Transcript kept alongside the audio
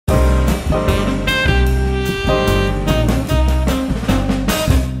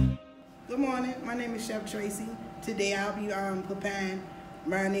Tracy. Today I'll be preparing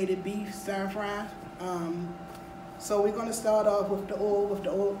marinated beef stir fry. So we're gonna start off with the oil.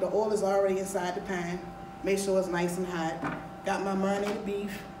 The oil is already inside the pan. Make sure it's nice and hot. Got my marinated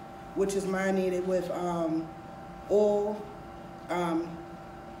beef, which is marinated with oil,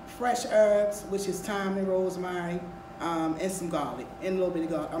 fresh herbs, which is thyme and rosemary, and some garlic, and a little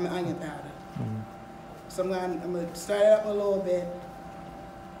bit of onion powder. So I'm gonna start it up a little bit.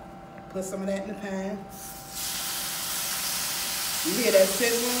 Put some of that in the pan. You hear that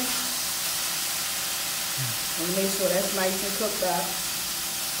sizzling? And make sure that's nice and cooked up.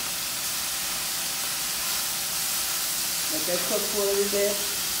 Let that cook for a little bit.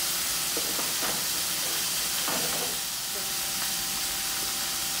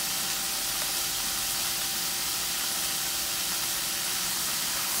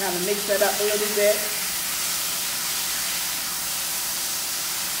 Kind of mix that up a little bit.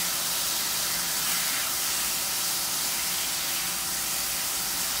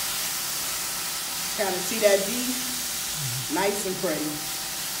 Kind of see that beef, nice and pretty.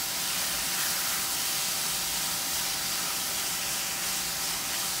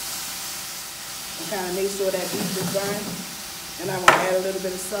 And kind of make sure that beef is done. And I'm going to add a little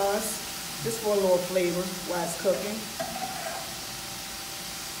bit of sauce, just for a little flavor while it's cooking.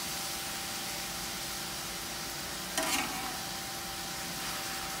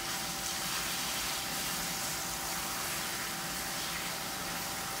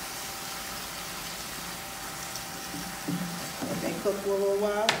 Let that cook for a little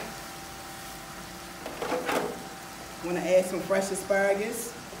while. I'm going to add some fresh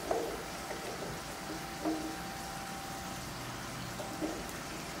asparagus.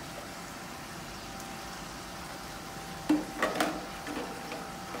 I'm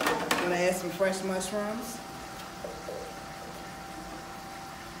going to add some fresh mushrooms.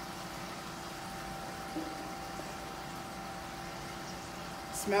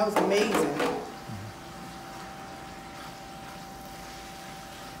 Smells amazing.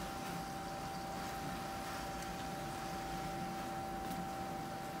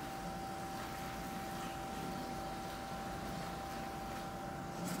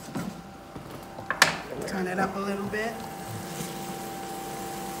 Turn it up a little bit.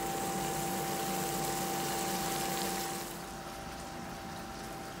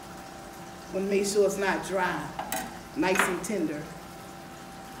 Want to make sure it's not dry, nice and tender.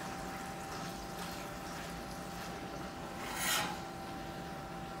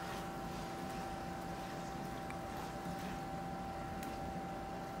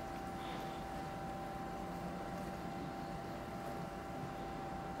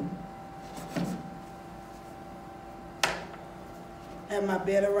 Have my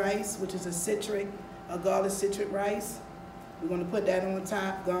better rice, which is a garlic citric rice. We're going to put that on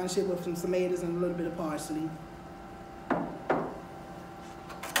top, garnish it with some tomatoes and a little bit of parsley.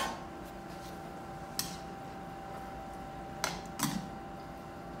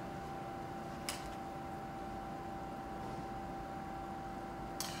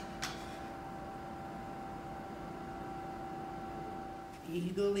 Here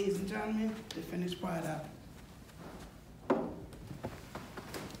you go, ladies and gentlemen, the finished product.